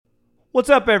What's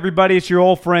up, everybody? It's your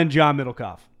old friend, John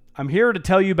Middlecoff. I'm here to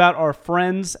tell you about our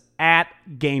friends at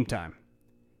Game Time.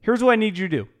 Here's what I need you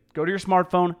to do. Go to your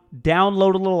smartphone,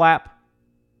 download a little app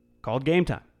called Game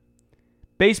Time.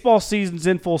 Baseball season's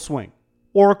in full swing.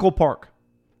 Oracle Park.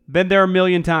 Been there a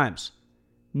million times.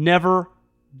 Never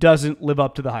doesn't live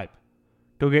up to the hype.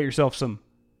 Go get yourself some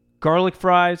garlic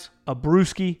fries, a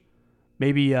brewski,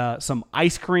 maybe some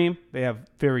ice cream. They have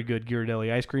very good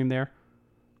Ghirardelli ice cream there.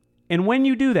 And when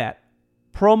you do that,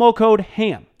 promo code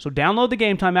HAM. So download the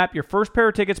Game Time app. Your first pair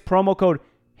of tickets, promo code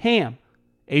HAM,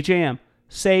 H-A-M,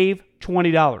 save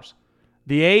 $20.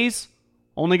 The A's,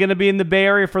 only going to be in the Bay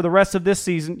Area for the rest of this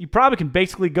season. You probably can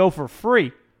basically go for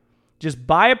free. Just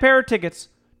buy a pair of tickets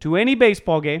to any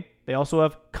baseball game. They also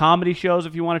have comedy shows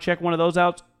if you want to check one of those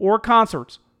out, or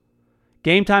concerts.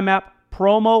 Game Time app,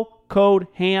 promo code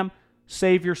HAM,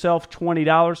 save yourself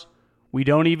 $20. We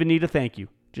don't even need a thank you.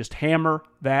 Just hammer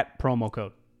that promo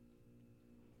code.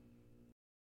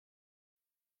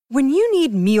 When you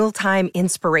need mealtime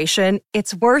inspiration,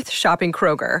 it's worth shopping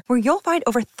Kroger, where you'll find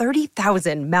over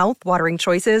 30,000 mouth-watering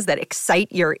choices that excite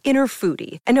your inner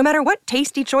foodie. And no matter what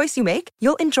tasty choice you make,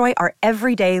 you'll enjoy our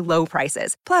everyday low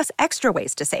prices, plus extra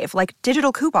ways to save, like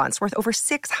digital coupons worth over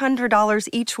 $600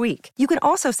 each week. You can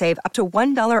also save up to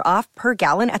 $1 off per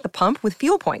gallon at the pump with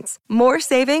fuel points. More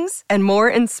savings and more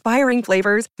inspiring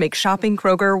flavors make shopping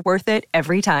Kroger worth it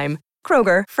every time.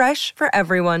 Kroger, fresh for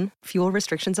everyone. Fuel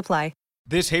restrictions apply.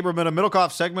 This Haberman and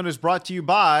Middlecoff segment is brought to you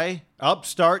by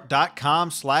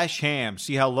Upstart.com/ham.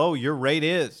 See how low your rate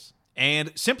is.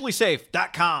 And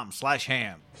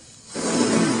SimpliSafe.com/ham.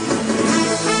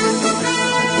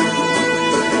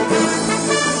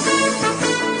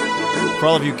 For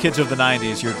all of you kids of the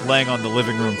 90s, you're laying on the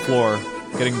living room floor,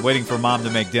 waiting for mom to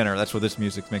make dinner. That's what this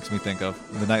music makes me think of.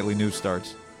 The nightly news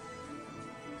starts.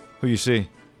 Who you see?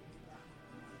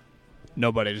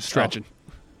 Nobody, just stretching. Oh.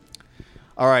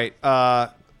 All right.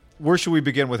 Where should we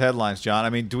begin with headlines, John? I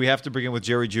mean, do we have to begin with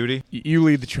Jerry Jeudy? You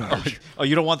lead the charge. Oh,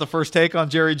 you don't want the first take on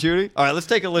Jerry Jeudy? All right, let's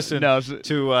take a listen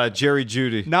to Jerry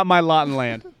Jeudy. Not my lot in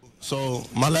land. So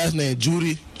my last name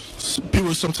Judy.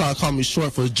 People sometimes call me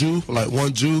short for Jew, like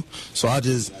one Jew. So I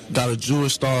just got a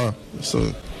Jewish star.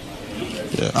 So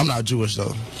yeah, I'm not Jewish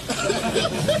though.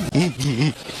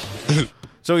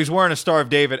 So he's wearing a Star of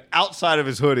David outside of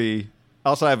his hoodie,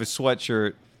 outside of his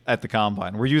sweatshirt at the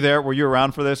Combine. Were you there? Were you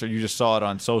around for this, or you just saw it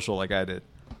on social like I did?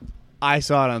 I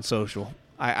saw it on social.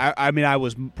 I mean, I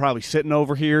was probably sitting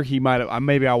over here. He might have.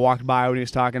 Maybe I walked by when he was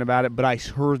talking about it, but I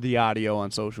heard the audio on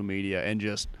social media and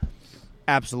just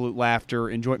absolute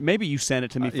laughter. Enjoy. Maybe you sent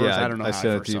it to me first. Yeah, I don't know. I how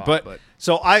sent I it to you, but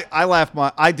so I laughed.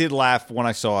 I did laugh when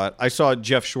I saw it. I saw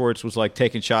Jeff Schwartz was like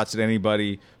taking shots at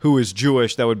anybody who is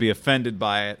Jewish that would be offended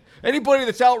by it. Anybody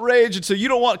that's outraged and so you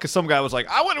don't want, because some guy was like,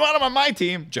 I wouldn't want him on my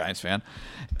team. Giants fan.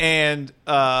 And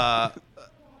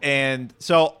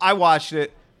so I watched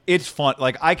it. It's fun.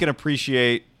 Like, I can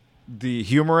appreciate the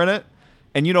humor in it.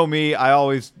 And you know me, I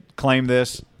always claim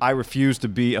this. I refuse to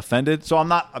be offended. So I'm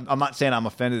not saying I'm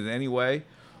offended in any way.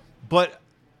 But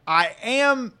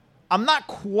I'm not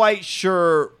quite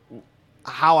sure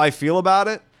how I feel about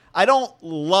it. I don't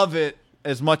love it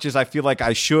as much as I feel like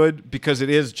I should, because it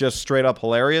is just straight up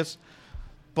hilarious.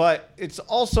 But it's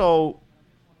also,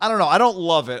 I don't know. I don't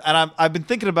love it. And I've been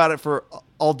thinking about it for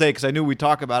all day because I knew we'd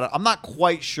talk about it. I'm not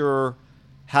quite sure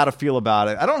how to feel about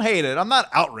it. I don't hate it. I'm not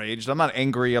outraged. I'm not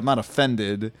angry. I'm not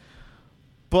offended.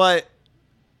 But,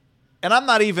 and I'm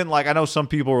not even like, I know some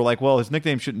people were like, well, his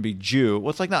nickname shouldn't be Jew. Well,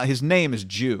 it's like, no, his name is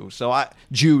Jew.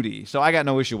 Judy. So I got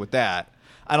no issue with that.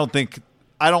 I don't think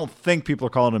people are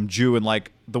calling him Jew in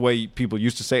like the way people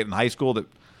used to say it in high school, that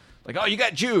like, oh, you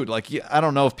got Jude. Like, I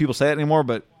don't know if people say it anymore,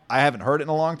 but I haven't heard it in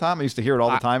a long time. I used to hear it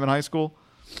all the time in high school.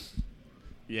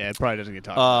 Yeah, it probably doesn't get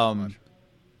talked about much.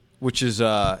 Which is,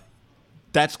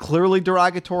 that's clearly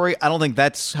derogatory. I don't think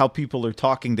that's how people are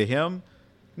talking to him.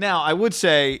 Now, I would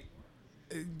say,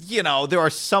 you know, there are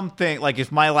some things, like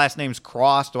if my last name's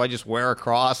Cross, do I just wear a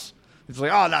cross? It's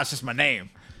like, oh, no, it's just my name.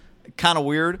 Kind of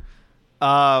weird.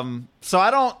 So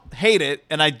I don't hate it,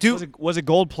 and I do. Was it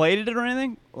gold plated or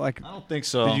anything? Like, I don't think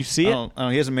so. Did you see it? I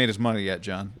don't, he hasn't made his money yet,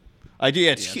 John. I do.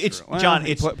 Yeah, it's well, John.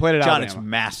 It's played it John. out, It's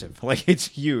massive. Like, it's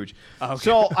huge. Okay.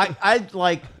 So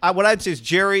what I'd say is,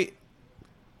 Jerry,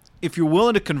 if you're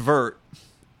willing to convert,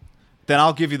 then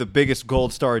I'll give you the biggest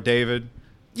gold star, David.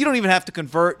 You don't even have to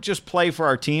convert. Just play for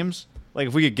our teams. Like,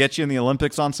 if we could get you in the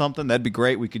Olympics on something, that'd be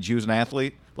great. We could use an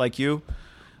athlete like you.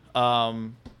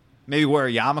 Maybe wear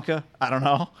a yarmulke. I don't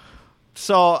know.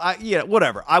 So, yeah,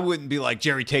 whatever. I wouldn't be like,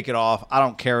 Jerry, take it off. I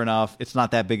don't care enough. It's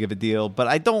not that big of a deal. But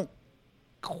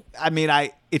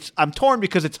I'm torn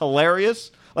because it's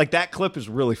hilarious. Like, that clip is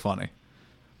really funny.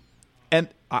 And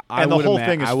I and the would whole ima-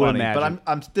 thing is I would funny, imagine.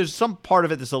 but I'm there's some part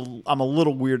of it that's I'm a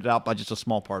little weirded out by just a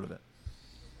small part of it.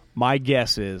 My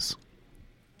guess is,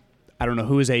 I don't know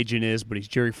who his agent is, but he's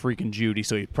Jerry freaking Judy,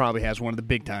 so he probably has one of the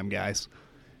big time guys.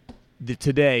 That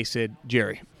today said,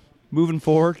 Jerry, moving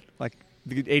forward, like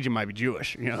the agent might be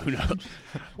Jewish, who knows?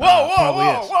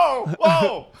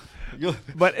 Whoa!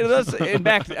 But in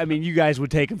back, you guys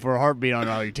would take him for a heartbeat on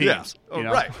all your teams,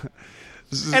 right.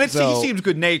 And he seems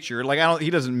good natured. Like he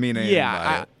doesn't mean anything. Yeah,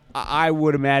 by it. I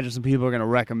would imagine some people are going to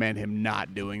recommend him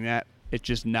not doing that. It's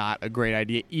just not a great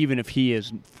idea, even if he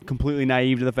is completely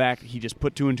naive to the fact that he just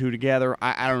put two and two together.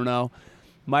 I don't know.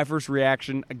 My first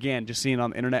reaction, again, just seeing it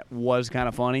on the internet, was kind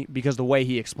of funny because the way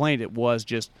he explained it was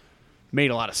just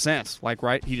made a lot of sense. Like,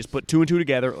 right, he just put two and two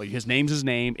together. Like, his name's his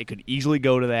name. It could easily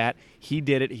go to that. He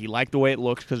did it. He liked the way it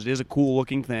looks because it is a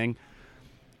cool-looking thing.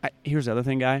 Here's the other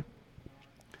thing, Guy.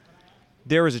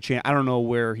 There is a chance. I don't know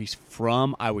where he's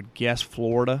from. I would guess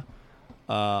Florida.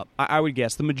 I would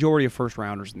guess the majority of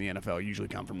first-rounders in the NFL usually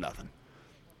come from nothing.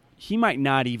 He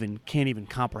can't even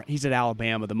comprehend. He's at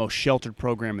Alabama, the most sheltered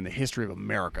program in the history of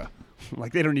America.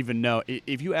 Like, they don't even know.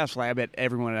 If you ask I bet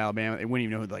everyone at Alabama, they wouldn't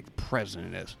even know who, the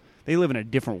president is. They live in a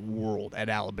different world at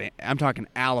Alabama. I'm talking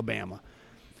Alabama.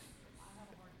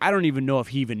 I don't even know if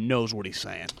he even knows what he's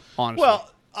saying, honestly.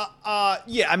 Well,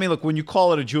 yeah. Look, when you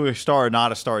call it a Jewish star,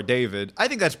 not a Star David, I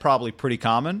think that's probably pretty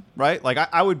common, right? Like,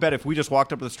 I would bet if we just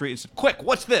walked up to the street and said, "Quick,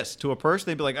 what's this?" to a person,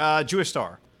 they'd be like, "Jewish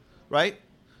star," right?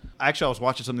 Actually, I was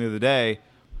watching something the other day.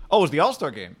 Oh, it was the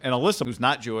All-Star game, and Alyssa, who's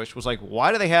not Jewish, was like,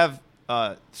 "Why do they have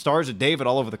stars of David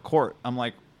all over the court?" I'm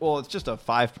like, "Well, it's just a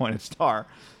 5-pointed star."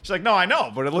 She's like, "No, I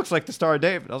know, but it looks like the Star of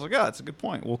David." I was like, "Yeah, that's a good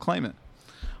point. We'll claim it."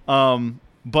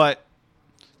 But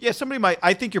yeah,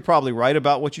 I think you're probably right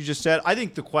about what you just said. I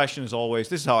think the question is always,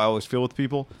 this is how I always feel with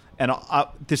people, and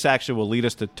this actually will lead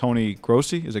us to Tony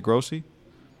Grossi. Is it Grossi?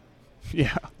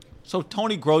 Yeah. So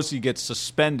Tony Grossi gets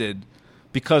suspended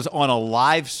because on a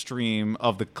live stream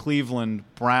of the Cleveland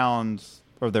Browns,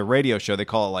 or their radio show, they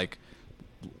call it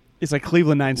It's like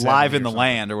Cleveland 970. Live in the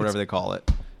Land or whatever they call it.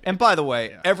 And by the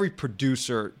way, every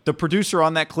producer, the producer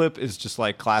on that clip is just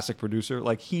like classic producer.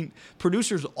 Like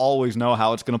producers always know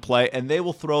how it's going to play, and they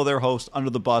will throw their host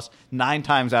under the bus 9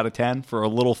 times out of 10 for a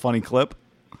little funny clip.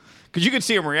 Because you can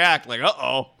see him react like,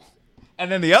 "Uh-oh."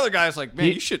 And then the other guy's like,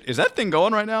 "Man, is that thing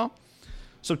going right now?"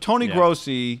 So Tony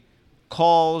Grossi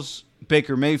calls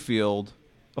Baker Mayfield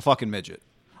a fucking midget.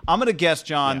 I'm going to guess,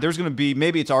 John, there's going to be,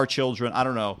 maybe it's our children, I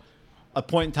don't know, a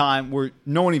point in time where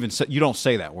no one even you don't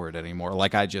say that word anymore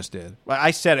like I just did.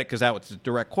 I said it because that was a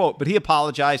direct quote, but he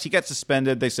apologized. He got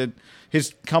suspended. They said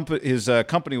his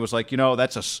company was like,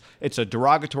 it's a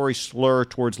derogatory slur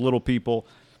towards little people.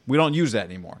 We don't use that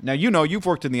anymore. Now, you've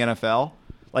worked in the NFL.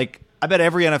 Like, I bet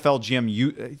every NFL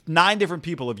GM, 9 different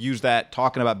people have used that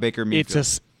talking about Baker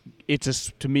Mayfield.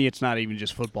 To me, it's not even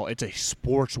just football. It's a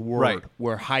sports word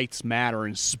where heights matter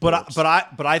in sports. But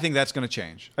I think that's going to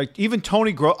change. Like, even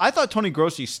I thought Tony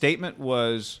Grossi's statement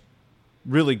was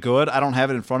really good. I don't have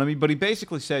it in front of me, but he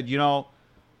basically said, it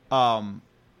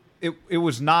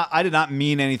was not. I did not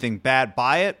mean anything bad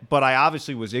by it, but I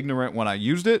obviously was ignorant when I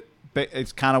used it.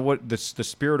 It's kind of what the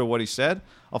spirit of what he said.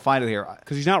 I'll find it here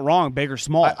because he's not wrong. Baker's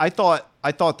small. I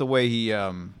thought the way he.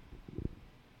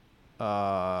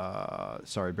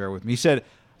 Sorry, bear with me. He said,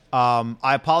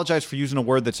 "I apologize for using a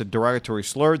word that's a derogatory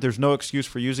slur. There's no excuse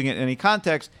for using it in any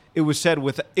context. It was said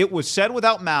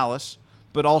without malice,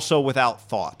 but also without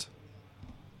thought."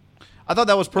 I thought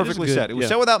that was perfectly said. It was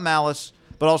said without malice,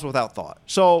 but also without thought.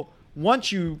 So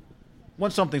once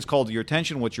something's called to your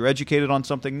attention, once you're educated on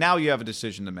something, now you have a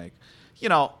decision to make.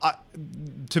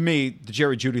 To me, the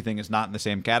Jerry Judy thing is not in the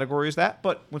same category as that.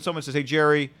 But when someone says, "Hey,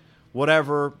 Jerry,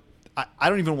 whatever," I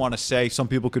don't even want to say some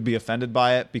people could be offended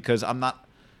by it because I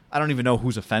don't even know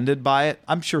who's offended by it.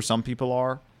 I'm sure some people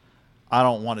are. I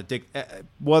don't want to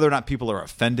whether or not people are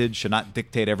offended should not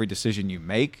dictate every decision you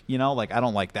make. I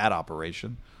don't like that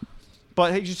operation.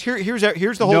 But hey, just here's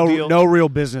the whole deal. No real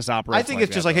business operation. I think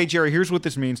it's just like, "Hey, Jerry, here's what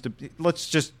this means to.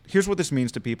 Here's what this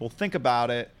means to people. Think about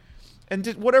it, and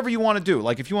whatever you want to do.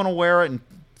 Like, if you want to wear it and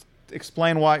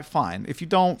explain why, fine. If you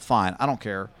don't, fine. I don't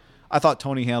care." I thought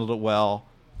Tony handled it well.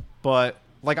 But,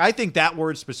 I think that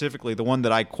word specifically, the one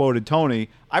that I quoted Tony,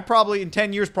 I probably, in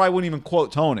 10 years, probably wouldn't even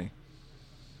quote Tony.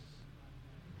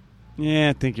 Yeah,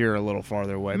 I think you're a little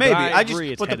farther away. Maybe.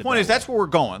 But the point is, that's where we're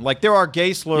going. Like, there are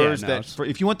gay slurs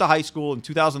if you went to high school in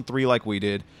 2003 like we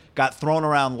did, got thrown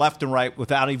around left and right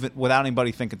without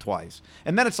anybody thinking twice.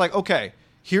 And then it's like, okay,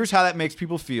 here's how that makes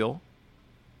people feel.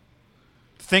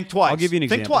 Think twice. I'll give you an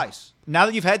example. Think twice. Now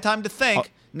that you've had time to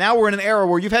think, now we're in an era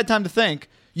where you've had time to think.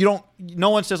 No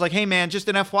one says like, hey man, just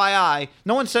an FYI.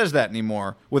 No one says that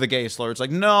anymore with a gay slur. It's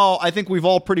like, no, I think we've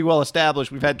all pretty well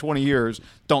established. We've had 20 years.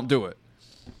 Don't do it.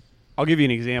 I'll give you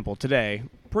an example. Today,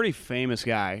 pretty famous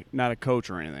guy, not a coach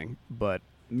or anything, but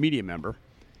media member,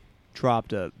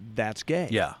 dropped a "that's gay."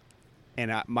 Yeah.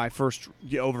 And my first,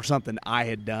 over something I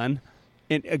had done,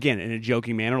 and again, in a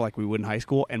joking manner like we would in high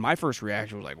school, and my first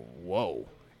reaction was like, whoa.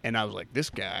 And I was like, this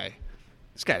guy'd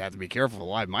have to be careful if a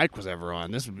live mic was ever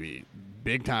on. This would be a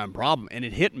big-time problem. And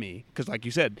it hit me, because like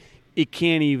you said, it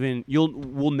can't even,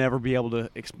 we'll never be able to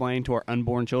explain to our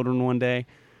unborn children one day.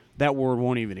 That word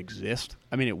won't even exist.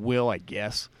 I mean, it will, I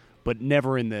guess, but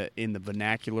never in the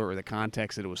vernacular or the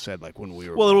context that it was said, like when we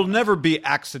were. Well, it'll never be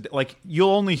accident. Like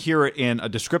you'll only hear it in a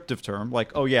descriptive term,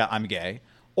 like, "Oh yeah, I'm gay,"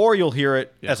 or you'll hear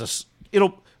it as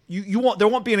you won't. There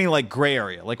won't be any like gray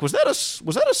area. Like, was that a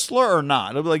slur or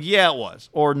not? It'll be like, yeah, it was,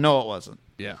 or no, it wasn't.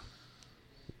 Yeah.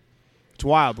 It's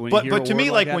wild when you hear but to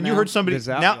me, like when you heard somebody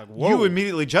now, like, you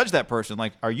immediately judge that person.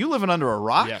 Like, are you living under a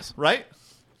rock? Yes. Right.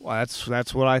 Well,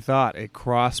 that's what I thought. It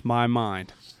crossed my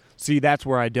mind. See, that's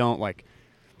where I don't like.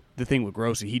 The thing with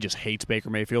Grossi, he just hates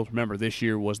Baker Mayfield. Remember, this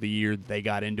year was the year they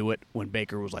got into it when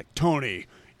Baker was like, Tony,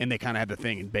 and they kind of had the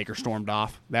thing, and Baker stormed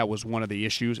off. That was one of the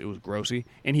issues. It was Grossi.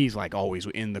 And he's like always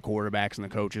in the quarterbacks and the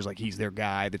coaches. Like he's their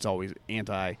guy that's always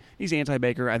he's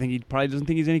anti-Baker. I think he probably doesn't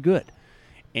think he's any good.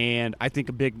 And I think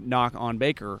a big knock on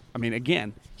Baker, I mean,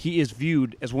 again, he is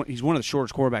viewed as he's one of the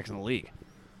shortest quarterbacks in the league.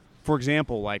 For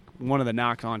example, like one of the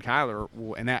knocks on Kyler,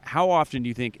 and that how often do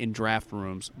you think in draft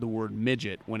rooms the word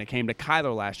midget, when it came to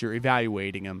Kyler last year,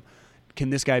 evaluating him, can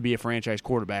this guy be a franchise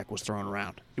quarterback, was thrown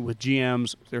around with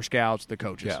GMs, their scouts, the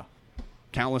coaches. Yeah.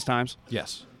 Countless times.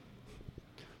 Yes.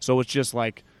 So it's just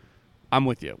like, I'm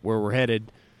with you. Where we're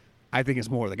headed, I think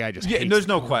it's more the guy just hates there's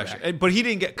the no question. But he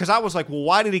didn't get, because I was like, well,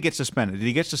 why did he get suspended? Did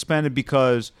he get suspended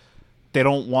because they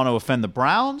don't want to offend the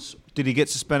Browns? Did he get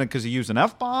suspended because he used an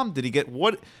F-bomb? Did he get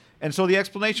what? And so the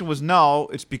explanation was no,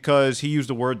 it's because he used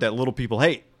a word that little people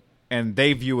hate and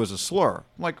they view as a slur.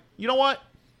 I'm like, you know what?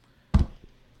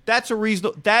 That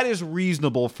is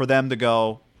reasonable for them to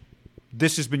go,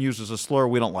 this has been used as a slur,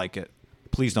 we don't like it.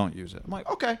 Please don't use it. I'm like,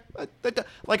 okay.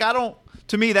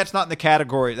 To me, that's not in the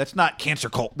category. That's not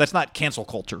that's not cancel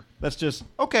culture. That's just,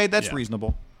 okay, that's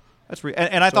reasonable.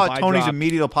 And I thought Tony's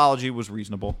immediate apology was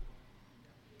reasonable.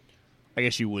 I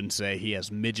guess you wouldn't say he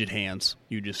has midget hands.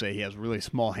 You just say he has really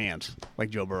small hands, like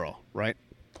Joe Burrow, right?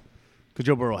 Because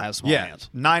Joe Burrow has small hands.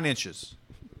 9 inches.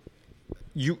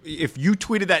 If you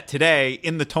tweeted that today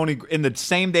in the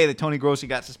same day that Tony Grossi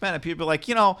got suspended, people are like,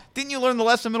 didn't you learn the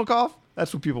lesson, Middlecoff?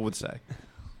 That's what people would say.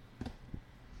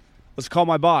 Let's call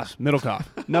my boss, Middlecoff.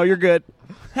 No, you're good.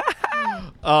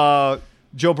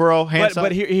 Joe Burrow, hands up.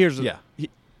 But here's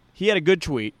he had a good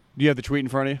tweet. Do you have the tweet in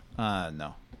front of you?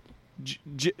 No.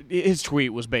 His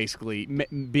tweet was basically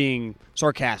being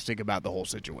sarcastic about the whole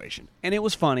situation. And it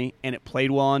was funny, and it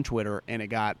played well on Twitter, and it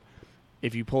got,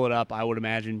 if you pull it up, I would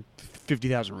imagine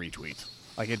 50,000 retweets.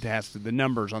 Like the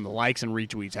numbers on the likes and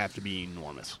retweets have to be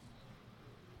enormous.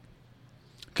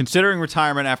 Considering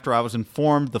retirement after I was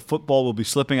informed the football will be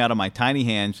slipping out of my tiny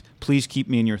hands, please keep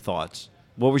me in your thoughts.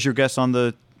 What was your guess on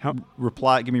the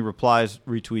reply? Give me replies,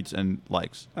 retweets, and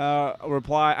likes.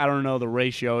 Reply, I don't know the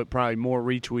ratio. It probably more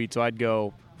retweets, so I'd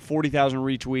go 40,000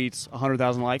 retweets,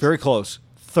 100,000 likes. Very close.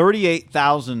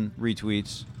 38,000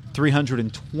 retweets,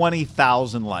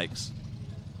 320,000 likes.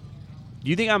 Do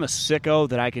you think I'm a sicko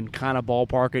that I can kind of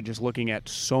ballpark it just looking at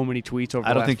so many tweets over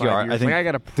the last 5 years? I don't think you are. I think I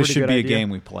got a pretty this should good be idea. a game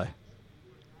we play.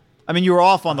 I mean, you were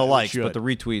off on the likes, but the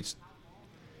retweets,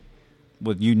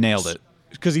 you nailed it.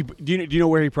 Because do you know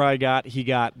where he probably got? He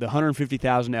got the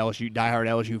 150,000 diehard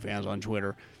LSU fans on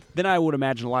Twitter. Then I would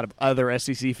imagine a lot of other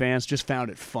SEC fans just found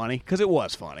it funny because it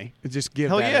was funny. It just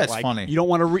it's funny. You don't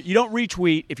want to you don't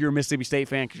retweet if you're a Mississippi State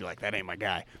fan because you're like, that ain't my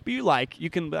guy. But you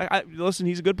can listen.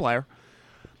 He's a good player.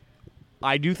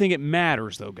 I do think it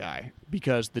matters though, Guy,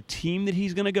 because the team that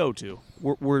he's going to go to,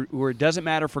 where it doesn't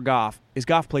matter for Goff, is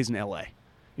Goff plays in L.A.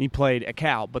 He played at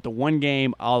Cal, but the one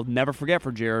game I'll never forget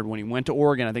for Jared, when he went to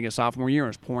Oregon, I think his sophomore year, and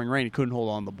it was pouring rain, he couldn't hold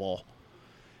on to the ball.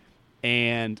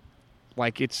 And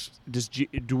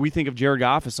do we think of Jared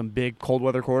Goff as some big cold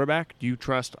weather quarterback? Do you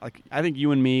trust? I think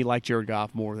you and me like Jared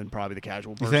Goff more than probably the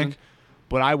casual person. You think?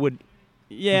 But I would.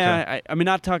 Yeah, Okay. I mean,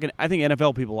 not talking. I think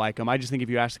NFL people like him. I just think if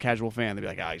you ask the casual fan, they'd be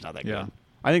like, he's not that Yeah. good.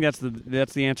 I think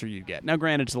that's the answer you'd get. Now,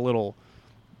 granted, it's a little.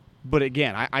 But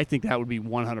again, I think that would be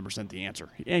 100% the answer.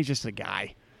 Yeah, he's just a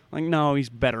guy. Like, no, he's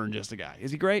better than just a guy.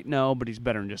 Is he great? No, but he's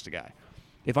better than just a guy.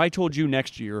 If I told you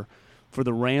next year for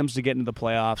the Rams to get into the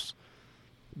playoffs,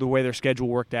 the way their schedule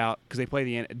worked out, because they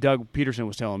play Doug Peterson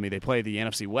was telling me they play the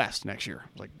NFC West next year. I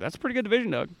was like, that's a pretty good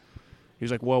division, Doug. He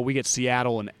was like, well, we get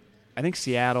Seattle and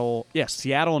Seattle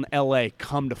and L.A.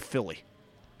 come to Philly.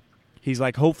 He's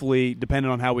like, hopefully,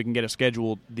 depending on how we can get a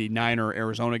scheduled, the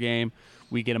Niner-Arizona game,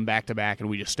 we get them back-to-back and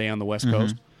we just stay on the West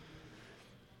Coast.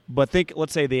 But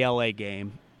let's say the L.A.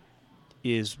 game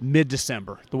is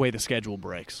mid-December, the way the schedule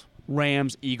breaks.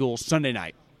 Rams, Eagles, Sunday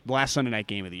night, the last Sunday night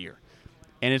game of the year.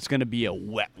 And it's going to be a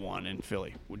wet one in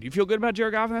Philly. Would you feel good about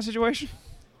Jared Goff in that situation?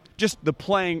 Just the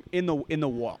playing in the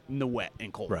wet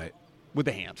and cold. Right. With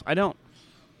the hands. I don't.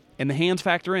 And the hands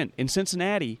factor in. In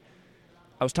Cincinnati,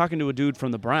 I was talking to a dude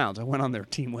from the Browns. I went on their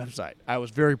team website. I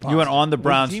was very positive. You went on the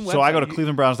Browns. So I go to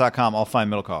website, clevelandbrowns.com. I'll find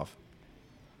Middlecoff.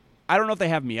 I don't know if they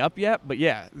have me up yet, but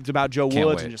yeah, it's about Joe Can't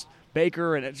Woods wait. and just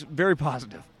Baker, and it's very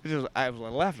positive. I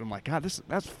left. I'm like, God,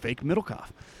 that's fake Middlecoff.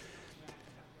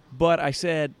 But I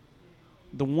said,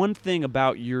 the one thing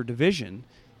about your division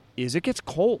is it gets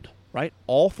cold, right?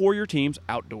 All 4 of your teams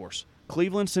outdoors.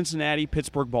 Cleveland, Cincinnati,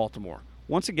 Pittsburgh, Baltimore.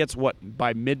 Once it gets,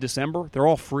 by mid-December, they're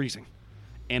all freezing.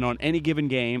 And on any given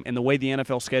game, and the way the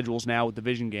NFL schedules now with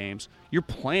division games, you're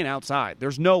playing outside.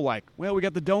 There's no we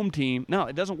got the dome team. No,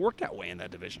 it doesn't work that way in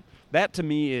that division. That, to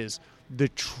me, is the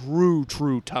true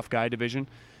tough guy division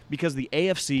because the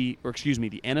the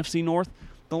NFC North,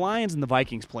 the Lions and the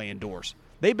Vikings play indoors.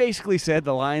 They basically said,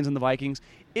 the Lions and the Vikings,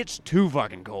 it's too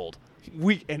fucking cold.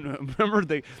 And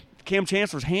remember, Cam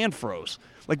Chancellor's hand froze.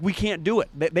 We can't do it.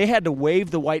 They had to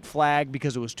wave the white flag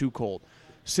because it was too cold.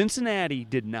 Cincinnati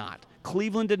did not.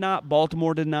 Cleveland did not.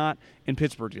 Baltimore did not. And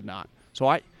Pittsburgh did not. So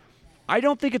I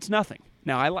don't think it's nothing.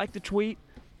 Now, I like the tweet.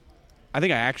 I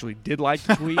think I actually did like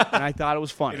the tweet, and I thought it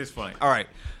was funny. It is funny. All right.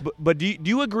 But do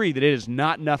you agree that it is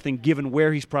not nothing given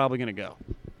where he's probably going to go?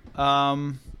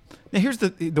 Now here's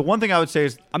the one thing I would say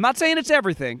is I'm not saying it's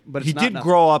everything, but it's he not did nothing.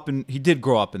 grow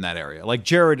up in that area. Like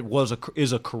Jared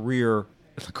is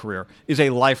a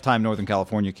lifetime Northern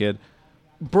California kid.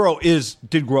 Burrow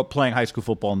did grow up playing high school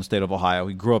football in the state of Ohio.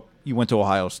 He went to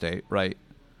Ohio State, right?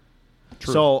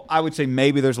 True. So I would say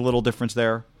maybe there's a little difference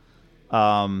there.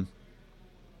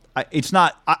 It's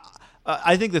not.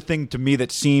 I think the thing to me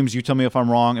that seems, you tell me if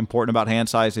I'm wrong, important about hand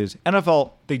size is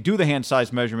NFL. They do the hand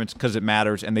size measurements because it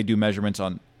matters, and they do measurements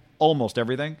on almost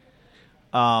everything.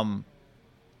 But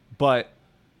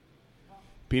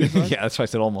peanut butter? yeah, that's why I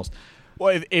said almost.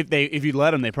 Well, if you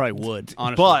let them, they probably would.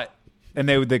 Honestly, But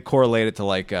they correlate it to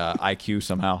IQ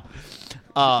somehow.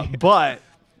 But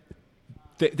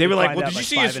they were like, well, did you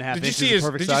see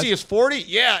his 40?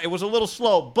 Yeah, it was a little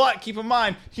slow, but keep in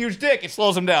mind, huge dick, it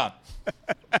slows him down.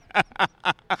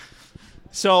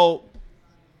 So,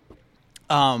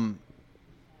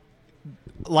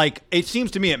 it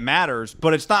seems to me it matters,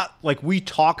 but it's not like we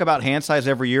talk about hand size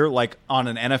every year. Like on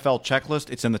an NFL checklist,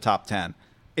 it's in the top 10.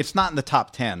 It's not in the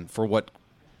top 10 for what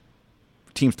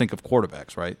teams think of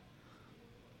quarterbacks, right?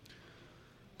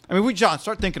 I mean, John,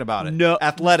 start thinking about it. No,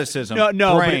 athleticism,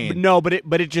 brain.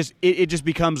 But it just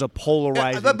becomes a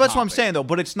polarizing. That's topic. what I'm saying, though.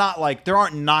 But it's not like there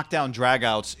aren't knockdown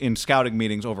dragouts in scouting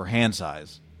meetings over hand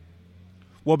size.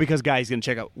 Well, because guys going to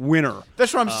check out winner.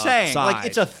 That's what I'm saying. Size,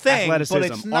 it's a thing, but it's arm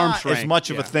not strength, as much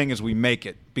of a thing as we make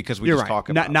it because we You're just right. talk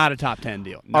about it. Not a top 10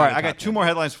 deal. All right, I got 2 more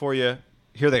headlines for you.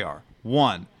 Here they are.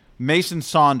 1, Mason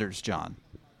Saunders, John.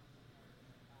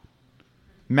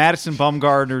 Madison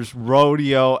Bumgarner's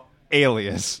rodeo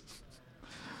alias.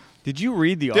 Did you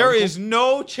read the article? There is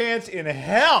no chance in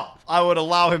hell I would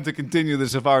allow him to continue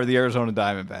this if I were the Arizona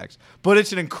Diamondbacks. But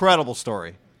it's an incredible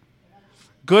story.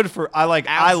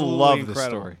 I love incredible. this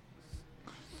story.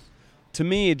 To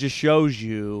me, it just shows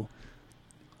you.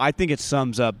 I think it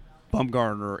sums up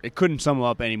Bumgarner. It couldn't sum him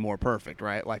up any more perfect,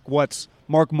 right? Like what's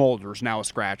Mark Mulder's now a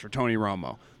scratcher, Tony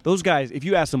Romo. Those guys, if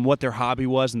you ask them what their hobby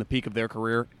was in the peak of their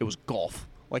career, it was golf.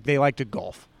 Like they liked to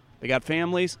golf. They got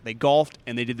families, they golfed,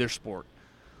 and they did their sport.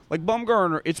 Like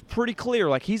Bumgarner, it's pretty clear.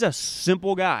 Like he's a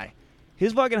simple guy.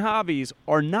 His fucking hobbies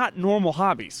are not normal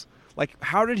hobbies. Like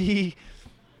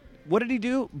what did he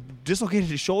do? Dislocated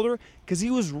his shoulder because he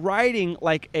was riding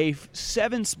like a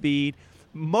 7-speed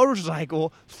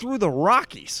motorcycle through the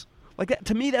Rockies. Like that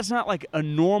to me, that's not like a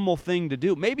normal thing to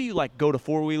do. Maybe you like go to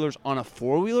 4-wheelers on a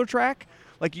 4-wheeler track.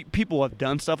 Like people have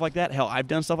done stuff like that. Hell, I've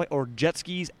done stuff or jet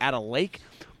skis at a lake.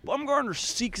 Bumgarner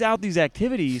seeks out these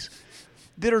activities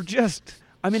that are just.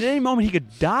 I mean, at any moment he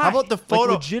could die. How about the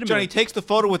photo? Like Johnny takes the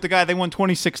photo with the guy. They won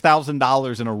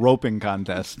 $26,000 in a roping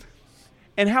contest.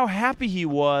 And how happy he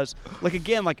was. Like,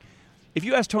 again, like, if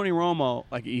you ask Tony Romo,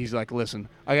 like, he's like, listen,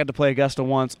 I got to play Augusta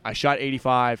once. I shot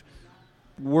 85.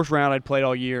 Worst round I'd played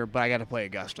all year, but I got to play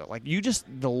Augusta. Like,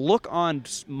 the look on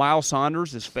Miles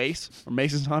Saunders' his face, or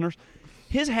Mason Saunders,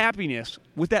 his happiness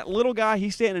with that little guy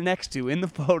he's standing next to in the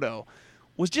photo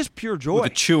was just pure joy.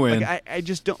 With a chew in. Like, I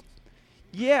just don't.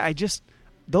 Yeah,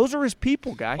 those are his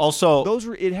people, guy. Also, those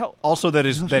are it. Also, that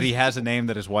he has a name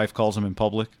that his wife calls him in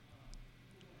public.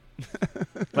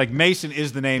 Like Mason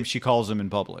is the name she calls him in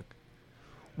public.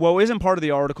 Well, isn't part of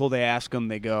the article they ask him?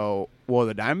 They go, "Well,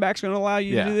 the Diamondbacks going to allow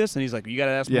you to do this?" And he's like, "You got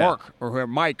to ask Mark or whoever,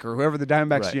 Mike or whoever the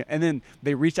Diamondbacks." Right. And then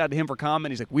they reached out to him for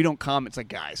comment. He's like, "We don't comment." It's like,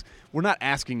 guys, we're not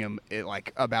asking him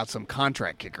about some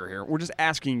contract kicker here. We're just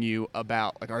asking you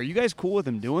about are you guys cool with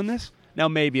him doing this? Now,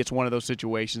 maybe it's one of those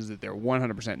situations that they're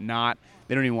 100% not.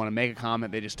 They don't even want to make a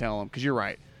comment. They just tell him because you're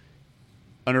right.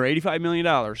 Under $85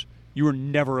 million, you were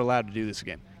never allowed to do this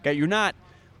again. Okay, you're not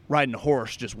riding a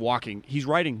horse, just walking. He's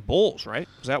riding bulls, right?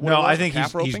 Is that what No, it was? I think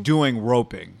he's doing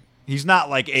roping. He's not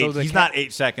like he's not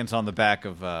 8 seconds on the back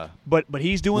of. But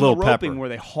he's doing Lil the roping Pepper. where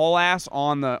they haul ass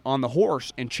on the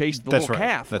horse and chase the That's little right.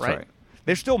 calf. That's right.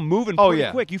 They're still moving Oh, pretty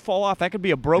yeah. quick. You fall off, that could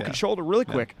be a broken Yeah. shoulder really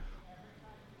Yeah. quick.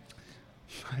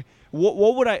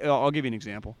 What would I? I'll give you an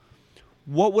example.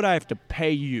 What would I have to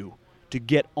pay you to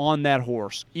get on that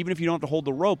horse, even if you don't have to hold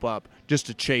the rope up, just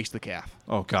to chase the calf?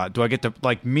 Oh God, do I get to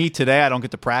like me today? I don't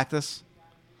get to practice.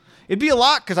 It'd be a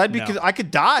lot because I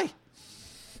could die.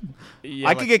 Yeah,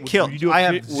 I could get killed. I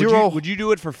have zero. Would you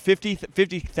do it for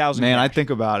 50,000? Man, I cash? think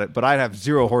about it, but I'd have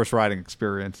zero horse riding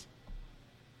experience.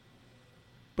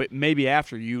 But maybe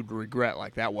after you'd regret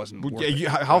that wasn't worth it.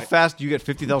 How right? fast do you get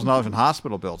 $50,000 in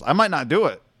hospital bills? I might not do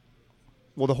it.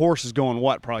 Well, the horse is going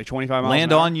probably 25 miles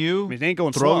Land an hour? on you, I mean, it ain't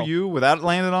going throw slow. you without it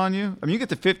landing on you. I mean, you get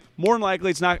to fit. More than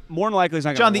likely, it's not.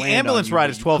 John, gonna the land ambulance on you, ride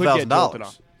but is you could get jolted $12,000.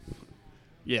 off.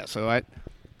 Yeah, so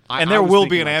And there was will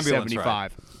be thinking an ambulance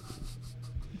 75.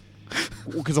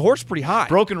 Because the horse is pretty high.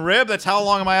 Broken rib. That's how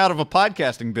long am I out of a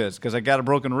podcasting biz? Because I got a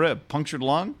broken rib, punctured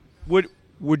lung.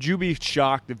 Would you be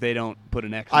shocked if they don't put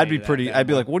an X? I'd be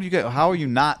like, what do you get? How are you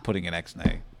not putting an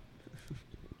X-nay?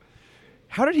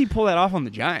 How did he pull that off on the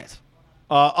Giants?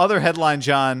 Other headline,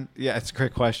 John. Yeah, it's a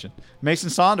great question. Mason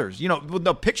Saunders.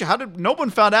 The picture. No one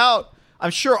found out?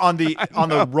 I'm sure on the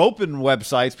roping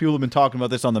websites, people have been talking about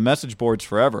this on the message boards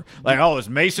forever. Like, oh, is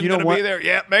Mason going to be there?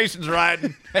 Yeah, Mason's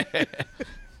riding.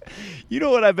 You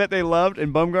know what I bet they loved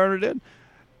and Bumgarner did?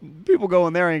 People go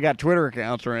in there and ain't got Twitter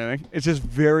accounts or anything. It's just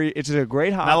it's a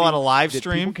great hobby. Not a lot of live that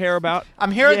stream. People care about.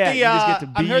 I'm here at the. you just get to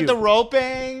be I'm here at the you.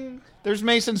 roping. There's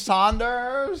Mason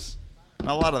Saunders.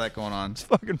 Not a lot of that going on. It's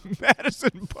fucking Madison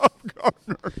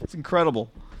Bumgarner. It's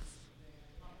incredible.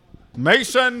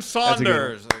 Mason good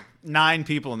Saunders. Like 9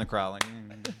 people in the crowd.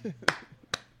 Like,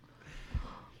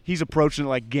 He's approaching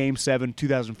like Game 7,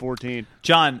 2014.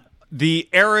 John, the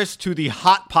heiress to the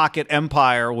Hot Pocket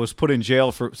empire was put in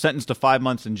jail sentenced to 5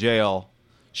 months in jail.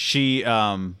 She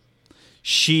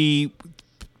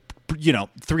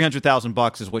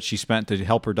 $300,000 is what she spent to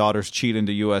help her daughters cheat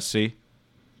into USC.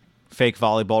 Fake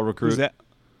volleyball recruit.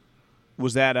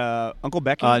 Was that Uncle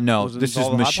Becky? No, Was it this is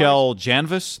involved in Hot Michelle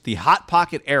Janvis, the Hot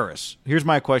Pocket heiress. Here's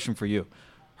my question for you.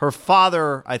 Her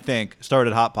father, I think,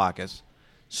 started Hot Pockets,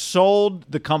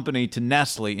 sold the company to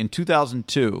Nestle in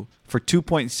 2002 for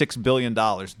 $2.6 billion.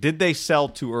 Did they sell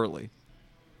too early?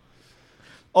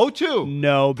 02.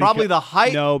 No, probably the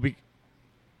height. No,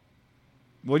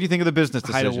 What do you think of the business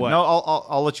Height of decision? what? No,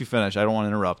 I'll let you finish. I don't want to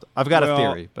interrupt. I've got a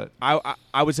theory, but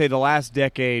I would say the last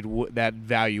decade that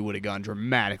value would have gone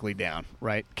dramatically down.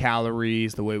 Right,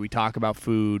 calories, the way we talk about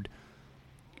food.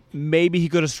 Maybe he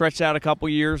could have stretched out a couple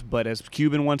years, but as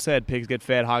Cuban once said, pigs get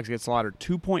fed, hogs get slaughtered.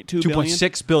 $2.2 billion.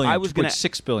 $2.6 billion. I was gonna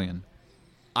 $2.6 billion.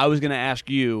 I was gonna ask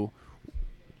you,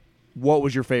 what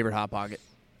was your favorite Hot Pocket?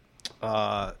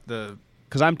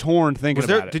 Because I'm torn thinking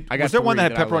about it. Was there one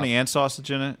that had I pepperoni love. and sausage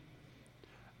in it?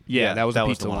 Yeah, that was the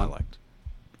pizza one one. I liked.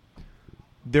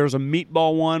 There's a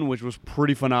meatball one, which was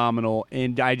pretty phenomenal,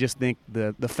 and I just think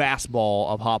the fastball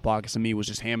of Hot Pockets to me was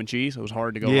just ham and cheese. It was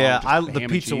hard to go wrong. Just the ham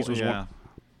pizza. and cheese was Yeah. one.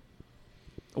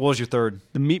 What was your third?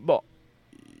 The meatball.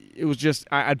 It was just.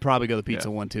 I'd probably go the pizza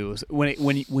one too. It was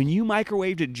when you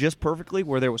microwaved it just perfectly,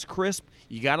 where there was crisp,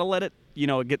 you got to let it.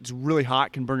 It gets really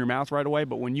hot, can burn your mouth right away.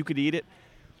 But when you could eat it,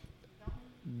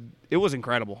 it was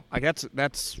incredible. Like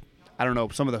that's. I don't know,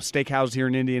 some of the steakhouses here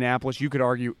in Indianapolis, you could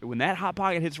argue when that Hot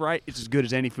Pocket hits right, it's as good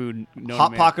as any food.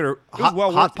 Hot Pocket or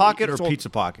Hot Pocket or sold- Pizza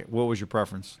Pocket? What was your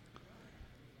preference?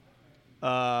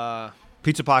 Uh,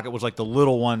 Pizza Pocket was like the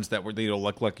little ones that were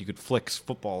look like you could flick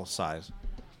football size.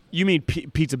 you mean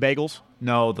pizza bagels?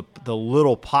 No, the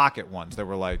little pocket ones that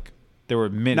were like they were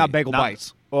mini, Not Bagel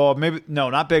Bites. Oh, maybe no,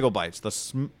 not Bagel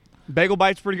Bites. Bagel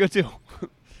Bites pretty good too.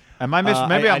 Am I missing?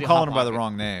 Maybe I'm Hot calling them by the Pocket.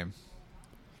 wrong name.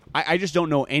 I just don't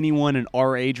know anyone in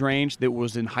our age range that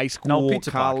was in high school,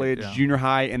 Pizza Pocket, college, yeah. junior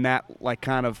high, in that like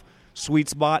kind of sweet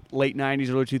spot, late 90s,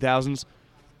 early 2000s.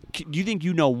 Do you think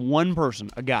you know one person,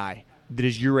 a guy, that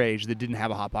is your age that didn't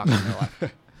have a Hot Pocket in their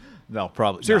life? No,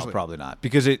 probably. Seriously. No, probably not.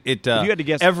 Because it you had to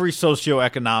guess- every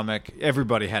socioeconomic,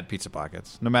 everybody had pizza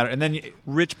pockets, no matter. And then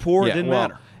Rich, poor, it didn't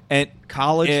matter. And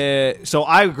College. So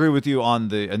I agree with you on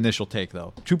the initial take,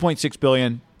 though. $2.6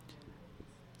 billion.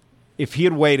 If he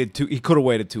had waited he could have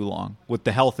waited too long with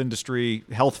the health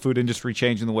food industry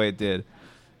changing the way it did.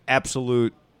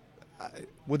 Absolute.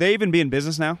 Would they even be in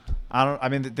business now? I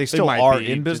mean, they still might are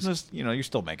be, in business. You're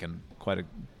still making quite a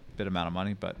bit amount of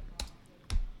money, but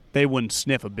They wouldn't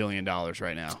sniff $1 billion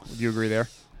right now. Would you agree there?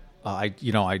 I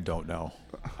don't know.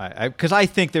 Because I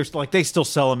think there's they still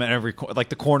sell them at every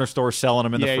the corner store selling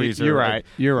them in the freezer. You're right.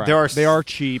 You're right. They are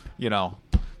cheap.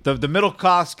 The middle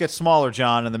class gets smaller,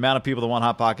 John, and the amount of people that want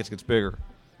Hot Pockets gets bigger.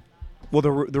 Well,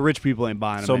 the rich people ain't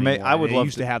buying them So anymore. I would They love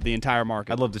used to have the entire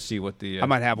market. I'd love to see what the I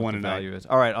might have what one the tonight. value is.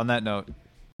 All right, on that note.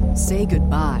 Say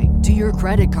goodbye to your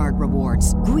credit card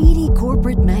rewards. Greedy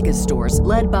corporate mega stores,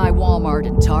 led by Walmart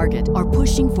and Target, are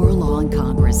pushing for a law in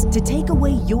Congress to take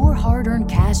away your hard-earned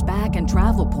cash back and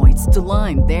travel points to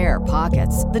line their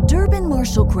pockets. The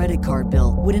Durbin-Marshall credit card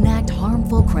bill would enact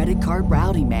harmful credit card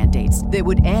routing mandates that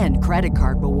would end credit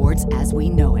card rewards as we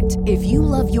know it. If you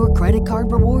love your credit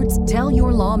card rewards, tell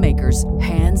your lawmakers,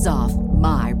 hands off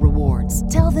my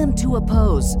rewards. Tell them to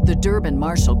oppose the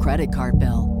Durbin-Marshall credit card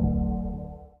bill.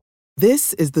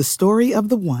 This is the story of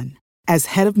the one. As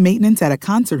head of maintenance at a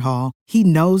concert hall, he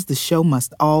knows the show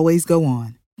must always go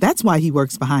on. That's why he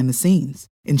works behind the scenes,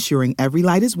 ensuring every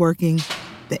light is working,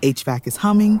 the HVAC is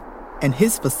humming, and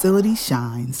his facility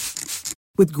shines.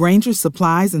 With Grainger's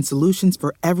supplies and solutions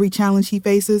for every challenge he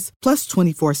faces, plus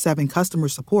 24/7 customer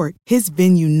support, his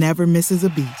venue never misses a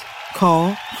beat.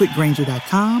 Call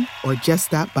quickgrainger.com or just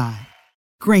stop by.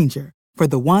 Grainger, for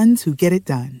the ones who get it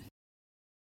done.